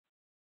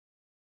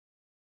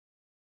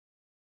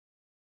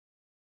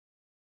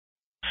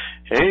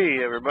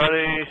Hey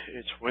everybody,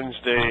 it's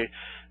Wednesday,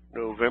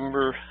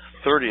 November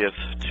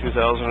 30th,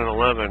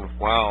 2011.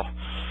 Wow,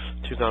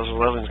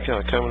 2011 is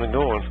kind of coming and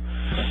going.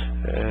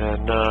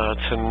 And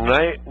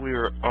tonight we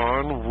are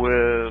on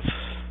with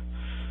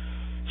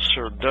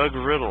Sir Doug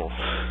Riddle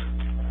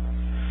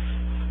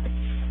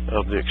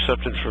of the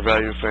Accepted for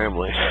Value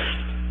family.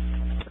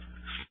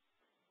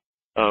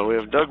 We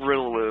have Doug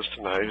Riddle with us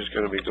tonight, who's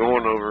going to be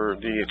going over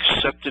the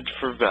Accepted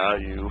for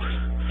Value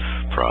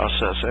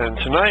process. And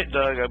tonight,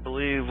 Doug, I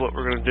believe what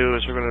we're going to do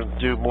is we're going to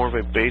do more of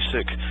a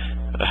basic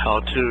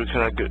how-to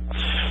kind of get,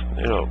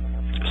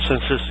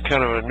 since this is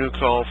kind of a new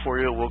call for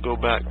you, we'll go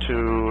back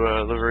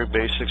to the very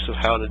basics of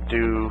how to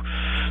do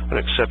an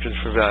Accepted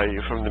for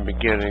Value from the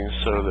beginning,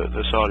 so that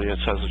this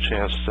audience has a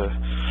chance to,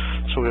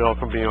 so we all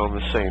can be on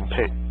the same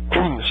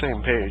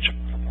page.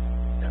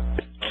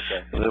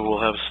 Okay. And then we'll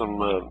have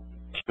some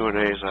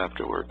Q&As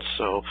afterwards.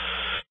 So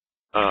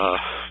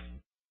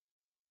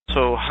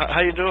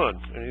how you doing?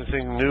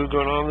 Anything new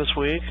going on this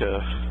week?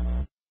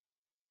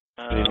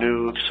 Any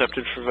new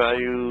Accepted for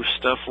Value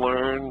stuff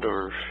learned,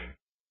 or?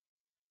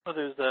 Well,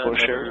 there's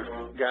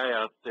another guy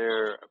out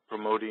there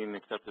promoting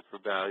Accepted for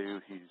Value.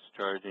 He's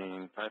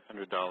charging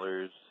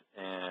 $500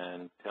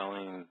 and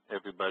telling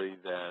everybody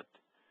that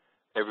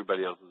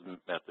everybody else's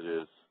method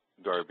is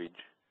garbage,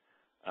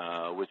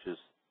 which is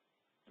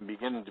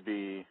beginning to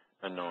be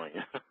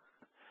annoying.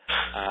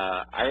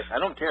 I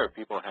don't care if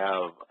people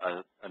have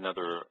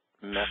another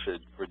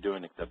method for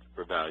doing Accepted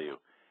for Value,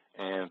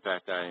 and in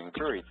fact I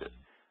encourage it.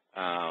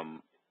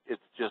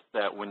 It's just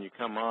that when you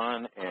come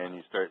on and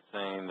you start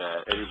saying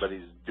that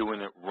everybody's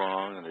doing it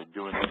wrong and they're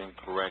doing it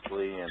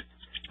incorrectly and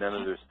none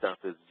of their stuff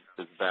is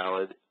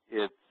valid,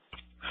 it's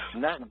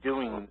not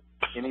doing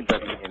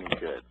anybody any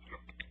good.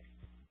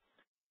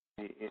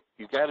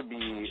 You got to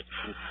be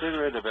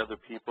considerate of other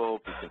people,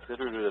 be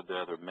considerate of the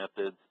other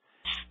methods,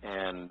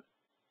 and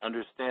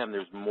understand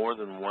there's more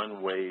than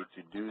one way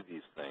to do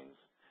these things.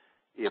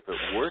 If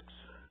it works,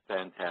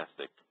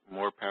 fantastic.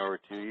 More power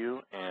to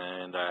you,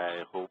 and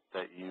I hope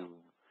that you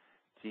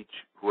teach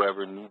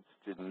whoever needs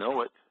to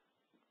know it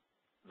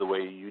the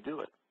way you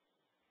do it.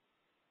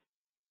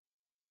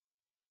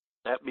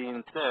 That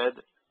being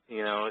said,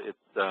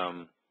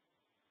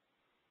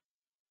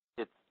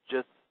 it's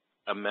just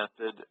a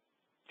method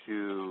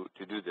to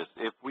do this.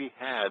 If we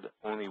had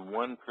only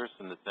one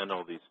person to send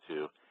all these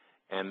to,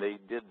 and they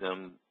did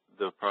them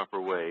the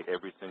proper way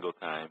every single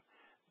time,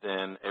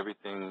 then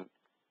everything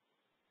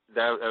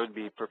that would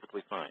be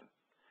perfectly fine.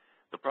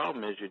 The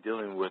problem is you're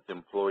dealing with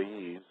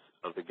employees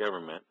of the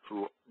government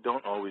who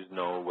don't always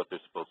know what they're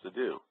supposed to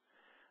do.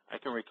 I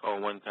can recall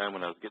one time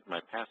when I was getting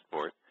my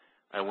passport,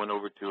 I went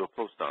over to a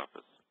post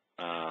office.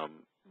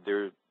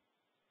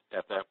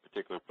 At that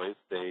particular place,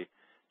 they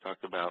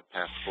talked about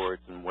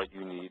passports and what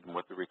you need and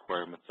what the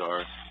requirements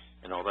are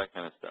and all that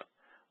kind of stuff.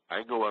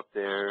 I go up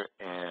there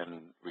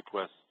and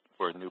request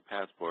for a new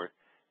passport,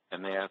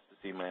 and they asked to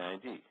see my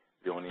ID.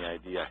 The only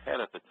ID I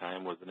had at the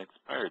time was an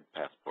expired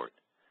passport.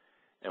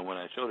 And when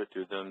I showed it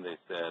to them, they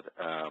said,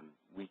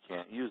 we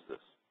can't use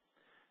this.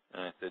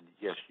 And I said,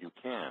 yes, you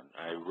can.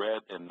 I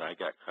read and I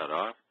got cut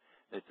off.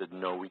 They said,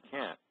 no, we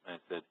can't. I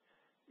said,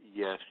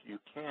 yes, you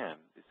can.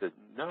 They said,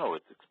 no,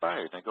 it's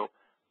expired. And I go,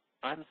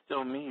 I'm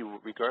still me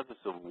regardless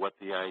of what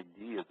the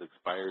ID is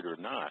expired or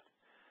not.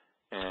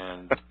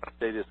 And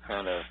they just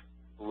kind of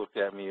looked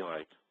at me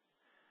like,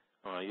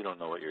 oh, you don't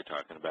know what you're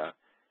talking about.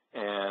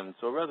 And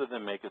so rather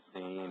than make a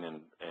scene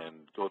and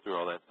go through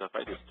all that stuff,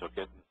 I just took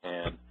it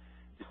and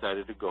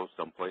decided to go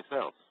someplace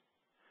else.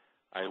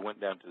 I went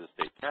down to the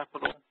state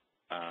capitol,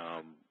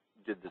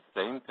 did the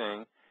same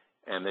thing,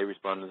 and they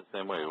responded the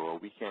same way. Well,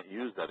 we can't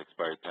use that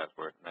expired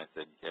passport. And I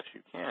said, yes,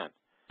 you can.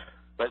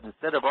 But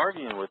instead of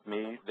arguing with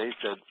me, they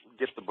said,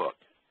 get the book.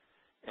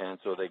 And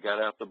so they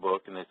got out the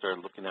book and they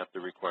started looking at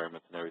the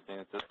requirements and everything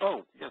and said,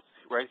 oh, yes,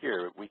 right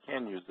here, we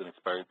can use an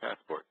expired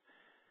passport.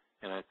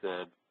 And I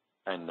said,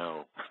 I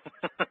know.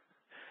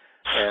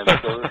 And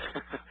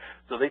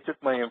so they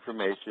took my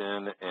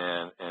information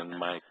and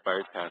my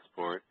expired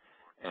passport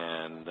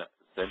and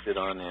sent it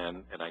on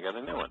in, and I got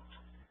a new one.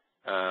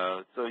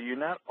 So you're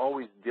not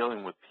always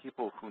dealing with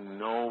people who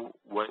know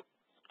what's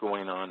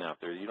going on out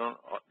there.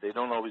 They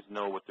don't always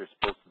know what they're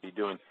supposed to be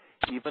doing,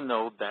 even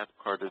though that's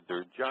part of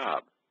their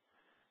job.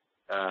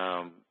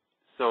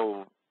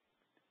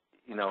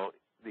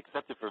 The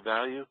Accepted for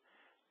Value,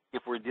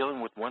 if we're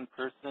dealing with one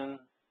person,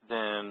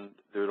 then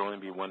there would only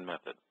be one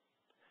method.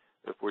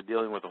 If we're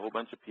dealing with a whole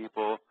bunch of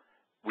people,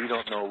 we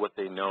don't know what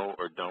they know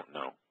or don't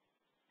know.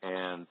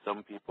 And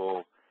some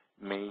people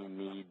may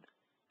need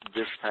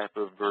this type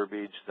of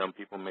verbiage, some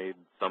people may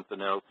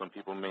something else, some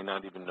people may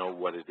not even know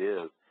what it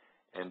is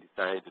and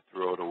decide to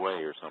throw it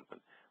away or something.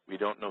 We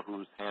don't know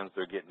whose hands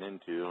they're getting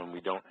into, and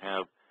we don't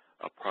have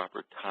a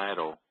proper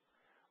title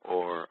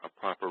or a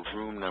proper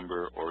room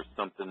number or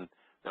something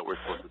that we're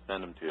supposed to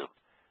send them to.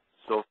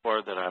 So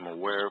far that I'm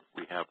aware of,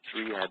 we have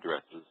 3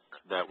 addresses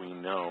that we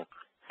know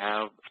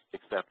have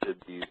accepted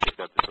these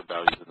Accepted for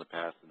Values in the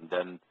past and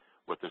done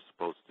what they're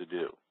supposed to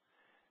do.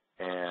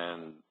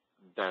 And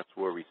that's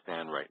where we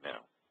stand right now.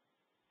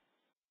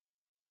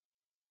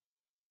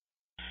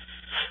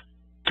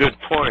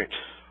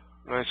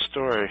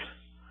 story.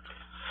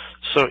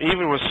 So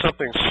even with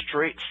something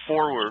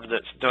straightforward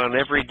that's done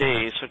every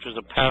day, such as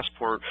a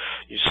passport,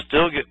 you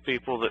still get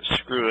people that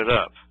screw it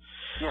up.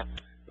 Yeah.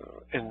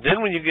 And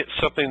then when you get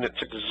something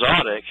that's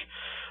exotic,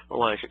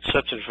 like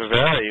accepted for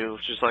value,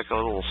 which is like a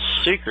little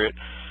secret,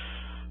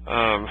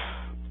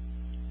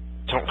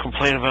 don't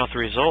complain about the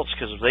results,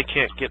 because if they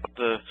can't get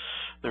the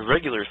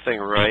regular thing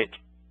right,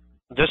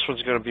 this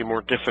one's going to be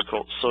more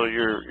difficult. So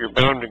you're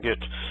bound to get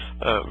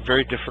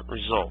very different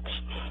results,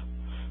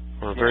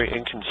 or very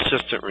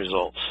inconsistent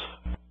results.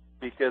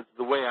 Because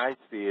the way I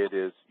see it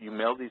is, you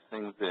mail these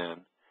things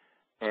in,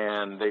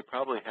 and they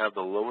probably have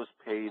the lowest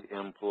paid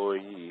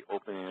employee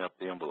opening up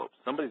the envelopes.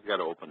 Somebody's got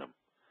to open them.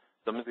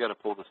 Somebody's got to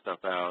pull the stuff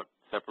out,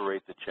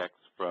 separate the checks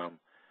from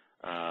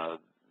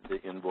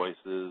the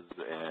invoices,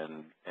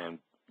 and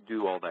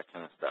do all that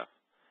kind of stuff.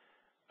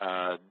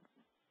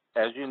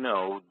 As you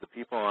know, the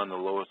people on the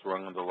lowest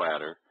rung of the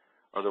ladder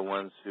are the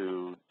ones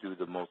who do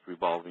the most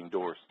revolving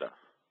door stuff.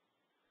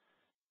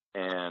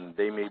 And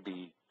they may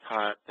be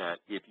taught that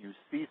if you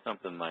see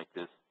something like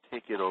this,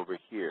 take it over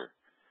here.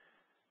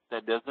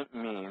 That doesn't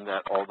mean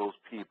that all those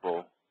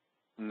people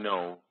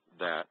know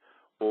that,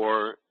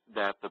 or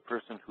that the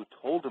person who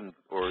told them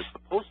or is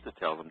supposed to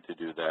tell them to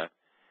do that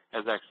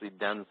has actually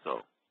done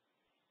so.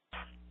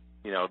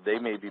 You know, they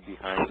may be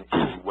behind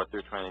what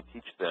they're trying to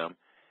teach them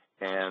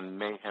and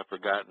may have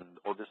forgotten,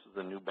 oh, this is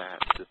a new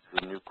batch, this is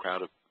a new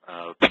crowd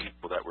of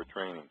people that we're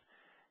training.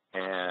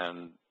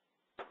 And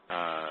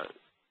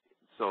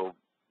so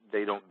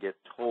they don't get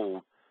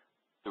told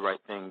the right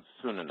things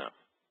soon enough.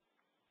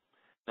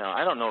 Now,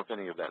 I don't know if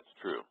any of that's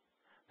true,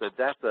 but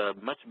that's a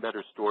much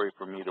better story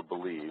for me to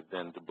believe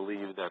than to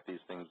believe that these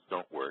things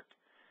don't work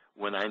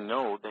when I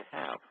know they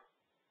have.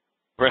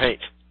 Right.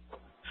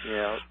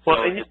 Yeah.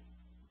 Well, So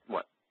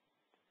what?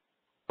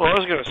 Well, I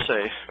was going to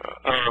say,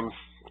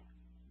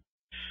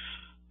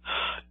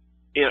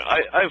 you know,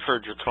 I've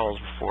heard your calls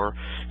before,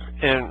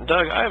 and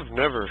Doug, I've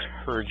never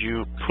heard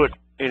you put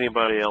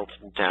anybody else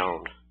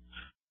down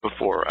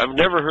before. I've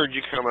never heard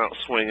you come out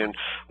swinging,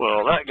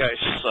 well, that guy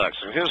sucks,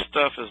 and his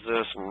stuff is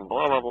this, and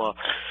blah, blah, blah.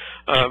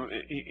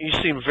 You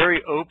seem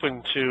very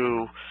open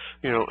to,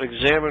 you know,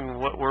 examine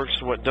what works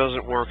and what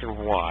doesn't work and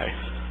why.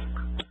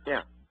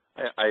 Yeah.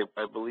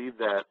 I believe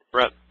that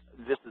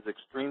this is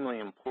extremely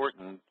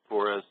important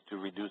for us to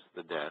reduce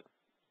the debt,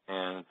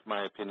 and it's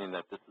my opinion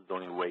that this is the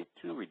only way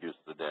to reduce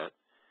the debt.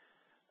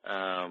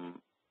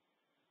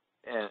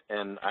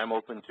 And I'm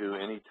open to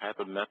any type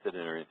of method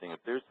or anything. If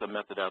there's a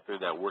method out there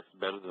that works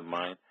better than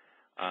mine,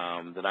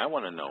 then I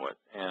want to know it,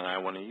 and I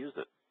want to use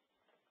it.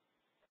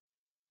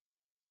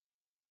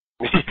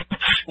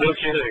 No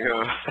kidding,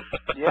 huh?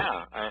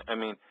 Yeah, I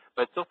mean,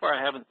 but so far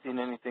I haven't seen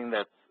anything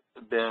that's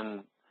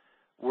been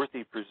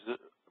worthy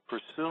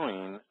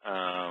pursuing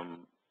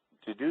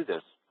to do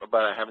this,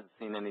 but I haven't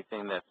seen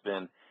anything that's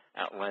been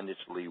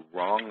outlandishly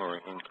wrong or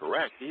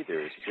incorrect either.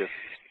 It's just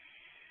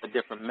a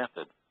different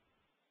method.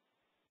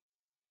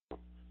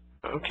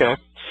 Okay.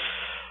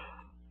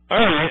 All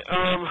right.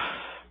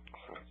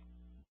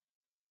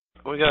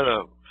 We got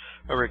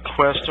a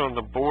request on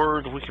the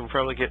board. We can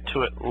probably get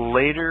to it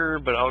later,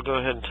 but I'll go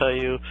ahead and tell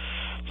you.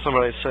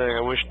 Somebody's saying,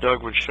 I wish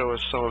Doug would show us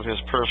some of his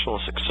personal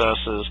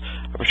successes.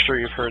 I'm sure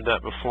you've heard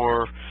that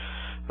before.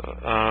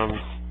 And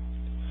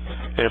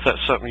if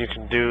that's something you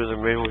can do,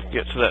 then maybe we can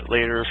get to that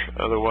later.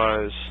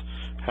 Otherwise,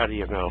 how do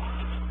you know?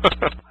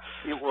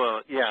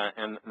 Well, yeah,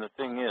 and the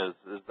thing is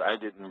I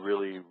didn't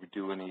really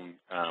do any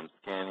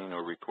scanning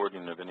or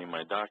recording of any of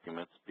my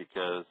documents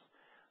because,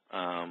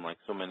 like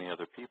so many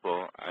other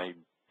people, I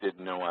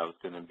didn't know I was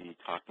going to be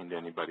talking to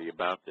anybody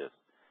about this.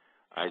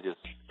 I just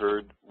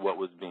heard what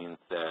was being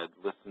said,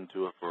 listened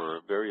to it for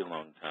a very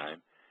long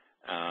time,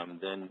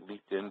 then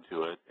leaped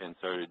into it and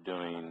started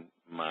doing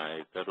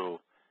my federal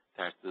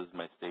taxes,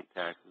 my state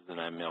taxes, and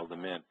I mailed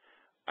them in.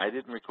 I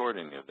didn't record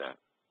any of that.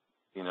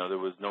 You know, there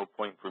was no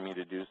point for me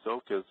to do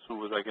so because who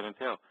was I going to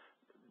tell?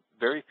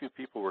 Very few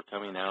people were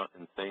coming out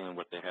and saying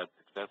what they had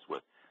success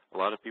with. A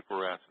lot of people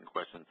were asking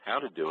questions how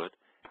to do it,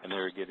 and they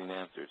were getting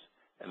answers.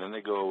 And then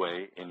they go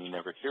away, and you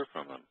never hear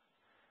from them.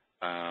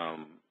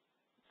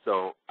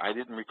 So I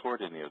didn't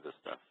record any of this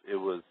stuff. It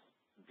was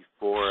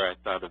before I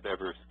thought of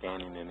ever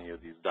scanning any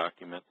of these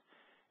documents.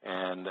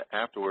 And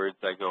afterwards,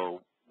 I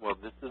go, well,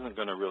 this isn't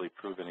going to really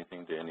prove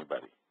anything to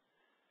anybody.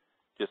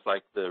 Just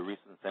like the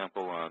recent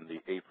sample on the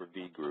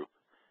AFV group.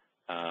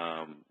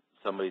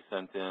 Somebody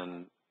sent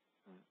in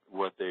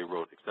what they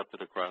wrote,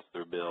 accepted across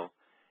their bill,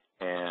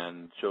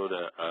 and showed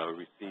a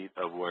receipt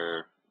of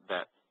where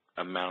that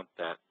amount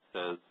that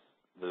says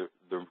the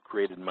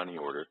created money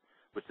order,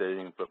 which they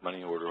didn't put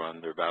money order on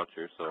their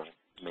voucher, so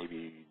maybe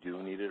you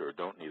do need it or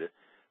don't need it.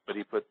 But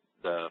he put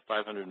the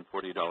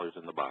 $540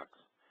 in the box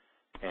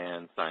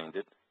and signed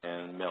it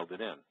and mailed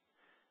it in.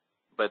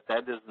 But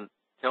that doesn't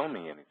tell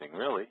me anything,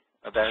 really.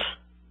 That,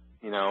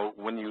 you know,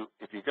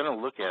 if you're going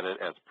to look at it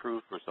as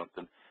proof or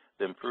something,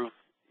 then proof,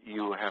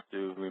 you have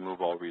to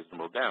remove all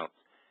reasonable doubts.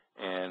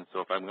 And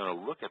so if I'm going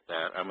to look at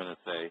that, I'm going to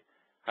say,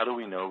 how do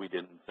we know we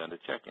didn't send a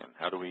check in?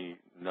 How do we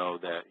know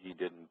that he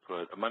didn't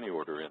put a money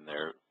order in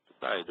there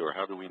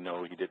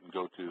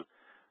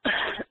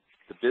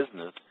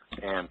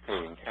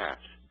pay in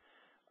cash.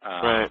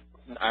 Right.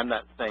 I'm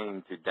not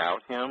saying to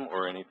doubt him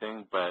or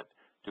anything, but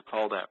to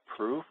call that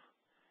proof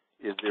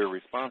is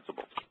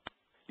irresponsible.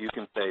 You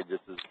can say this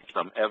is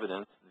some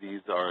evidence, this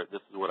is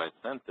what I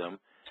sent them,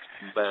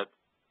 but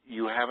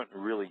you haven't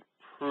really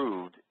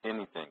proved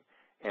anything.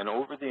 And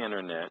over the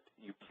internet,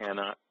 you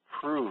cannot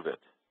prove it.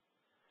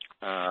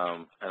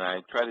 And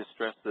I try to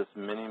stress this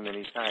many,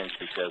 many times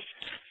because,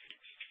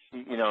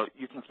 you know,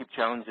 you can keep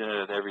challenging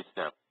it at every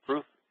step.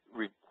 Proof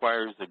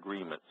requires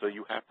agreement, so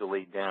you have to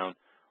lay down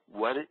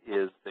what it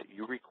is that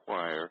you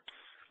require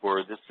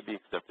for this to be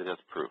accepted as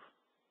proof.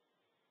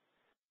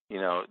 You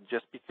know,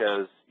 just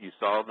because you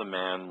saw the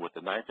man with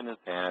the knife in his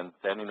hand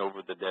standing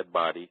over the dead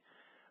body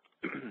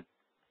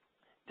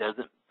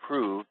doesn't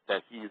prove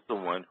that he's the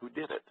one who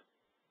did it.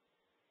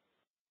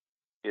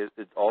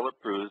 It's all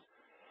it proves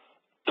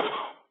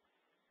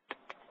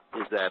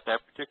is that at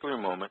that particular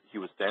moment he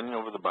was standing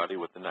over the body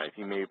with the knife.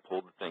 He may have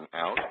pulled the thing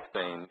out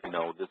saying, you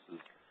know, this is,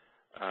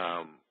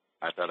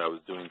 I thought I was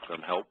doing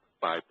some help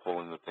by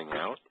pulling the thing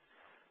out.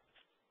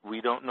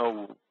 We don't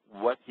know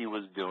what he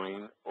was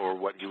doing or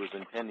what he was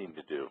intending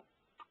to do.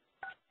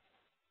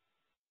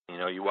 You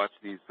know, you watch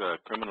these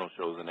criminal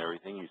shows and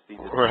everything, you see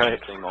this kind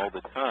of thing all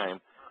the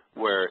time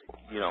where,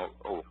 you know,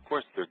 oh, of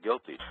course they're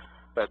guilty,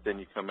 but then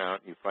you come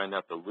out and you find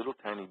out the little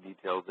tiny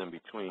details in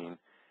between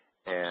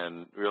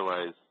and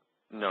realize,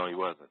 no, he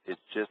wasn't. It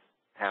just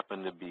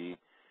happened to be,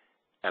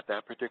 at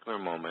that particular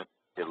moment,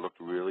 it looked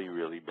really,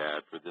 really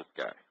bad for this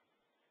guy.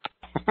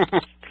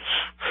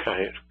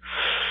 Right.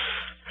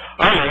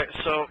 All right,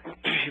 so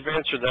you've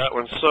answered that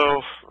one.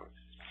 So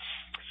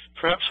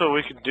perhaps what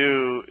we could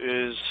do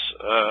is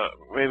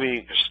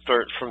maybe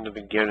start from the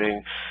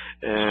beginning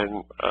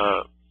and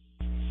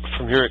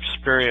from your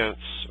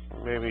experience,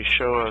 maybe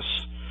show us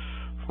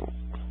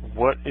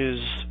what is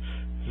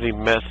the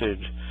method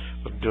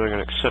of doing an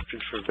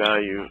accepted for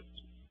value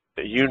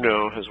that you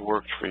know has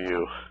worked for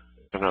you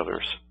and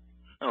others.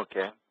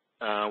 Okay.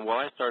 Well,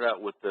 I start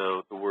out with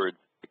the words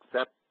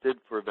accepted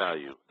for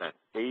value. That's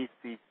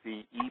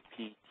A-C-C-E-P-T-E-D,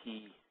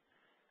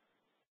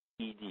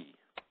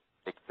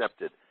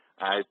 accepted.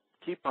 I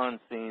keep on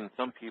seeing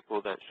some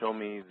people that show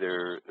me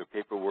their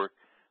paperwork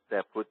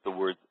that put the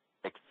words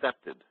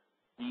accepted,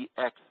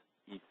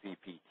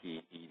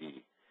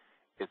 E-X-E-C-P-T-E-D.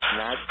 It's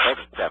not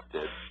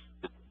accepted,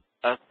 it's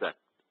accepted.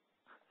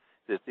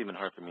 It's even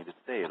hard for me to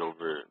say it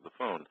over the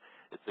phone.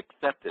 It's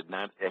accepted,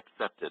 not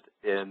accepted.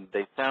 And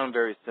they sound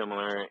very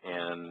similar,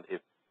 and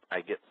if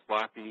I get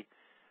sloppy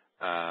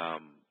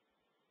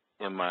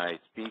in my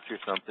speech or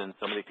something,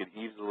 somebody could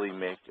easily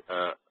make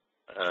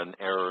an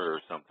error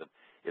or something.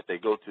 If they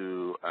go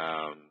to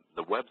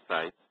the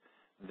websites,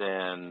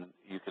 then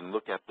you can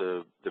look at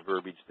the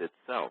verbiage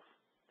itself.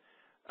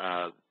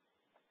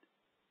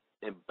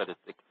 But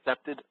it's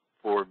accepted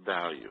for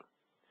value.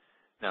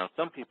 Now,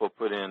 some people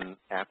put in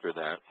after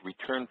that,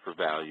 return for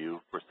value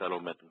for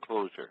settlement and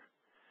closure.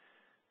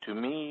 To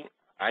me,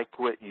 I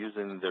quit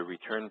using the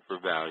return for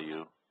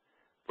value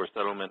for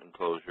settlement and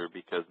closure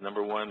because,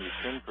 number one,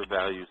 return for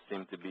value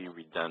seemed to be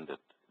redundant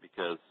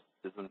because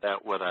isn't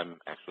that what I'm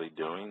actually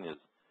doing is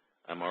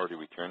I'm already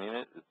returning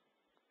it?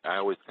 I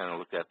always kind of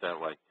looked at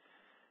that like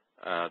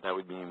that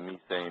would mean me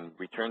saying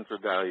return for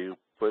value,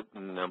 put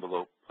in an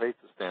envelope, place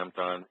a stamp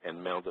on,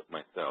 and mailed it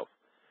myself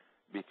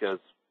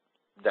because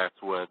that's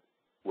what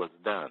was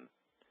done.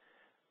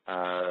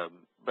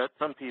 But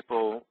some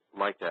people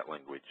like that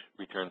language,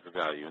 return for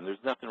value, and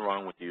there's nothing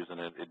wrong with using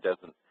it. It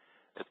doesn't,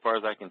 as far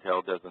as I can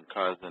tell, doesn't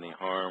cause any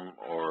harm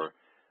or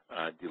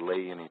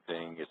delay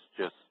anything. It's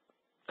just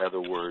other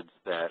words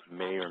that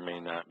may or may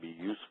not be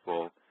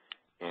useful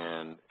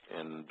in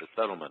the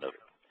settlement of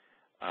it.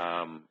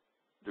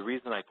 The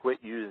reason I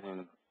quit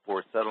using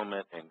for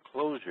settlement and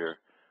closure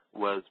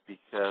was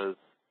because,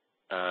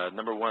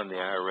 number one, the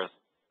IRS,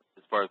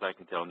 as far as I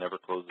can tell, never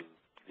closes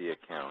the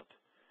account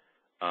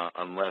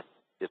unless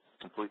it's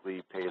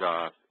completely paid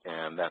off,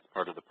 and that's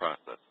part of the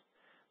process.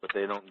 But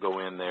they don't go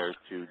in there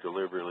to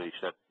deliberately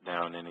shut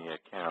down any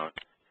account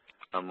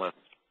unless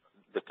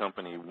the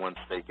company, once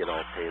they get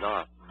all paid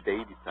off, they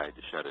decide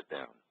to shut it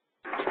down.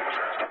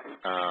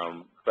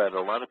 But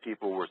a lot of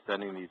people were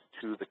sending these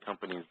to the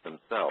companies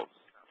themselves,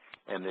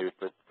 and they would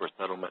put for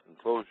settlement and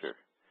closure.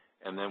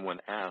 And then when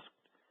asked,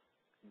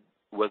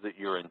 was it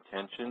your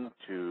intention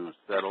to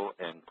settle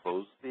and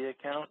close the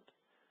account?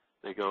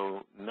 They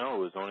go, no, it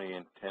was only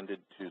intended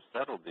to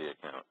settle the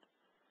account.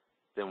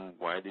 Then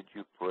why did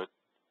you put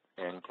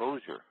and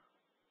closure?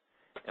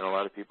 And a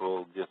lot of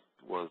people just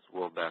was,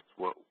 well, that's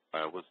what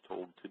I was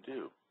told to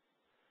do.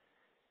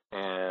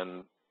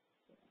 And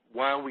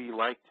while we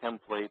like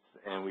templates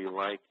and we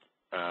like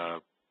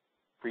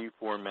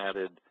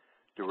pre-formatted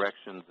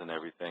directions and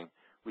everything,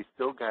 we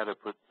still got to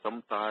put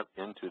some thought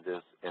into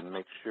this and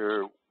make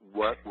sure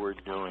what we're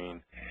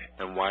doing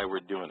and why we're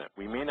doing it.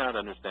 We may not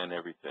understand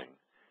everything,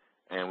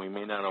 and we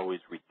may not always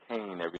retain everything.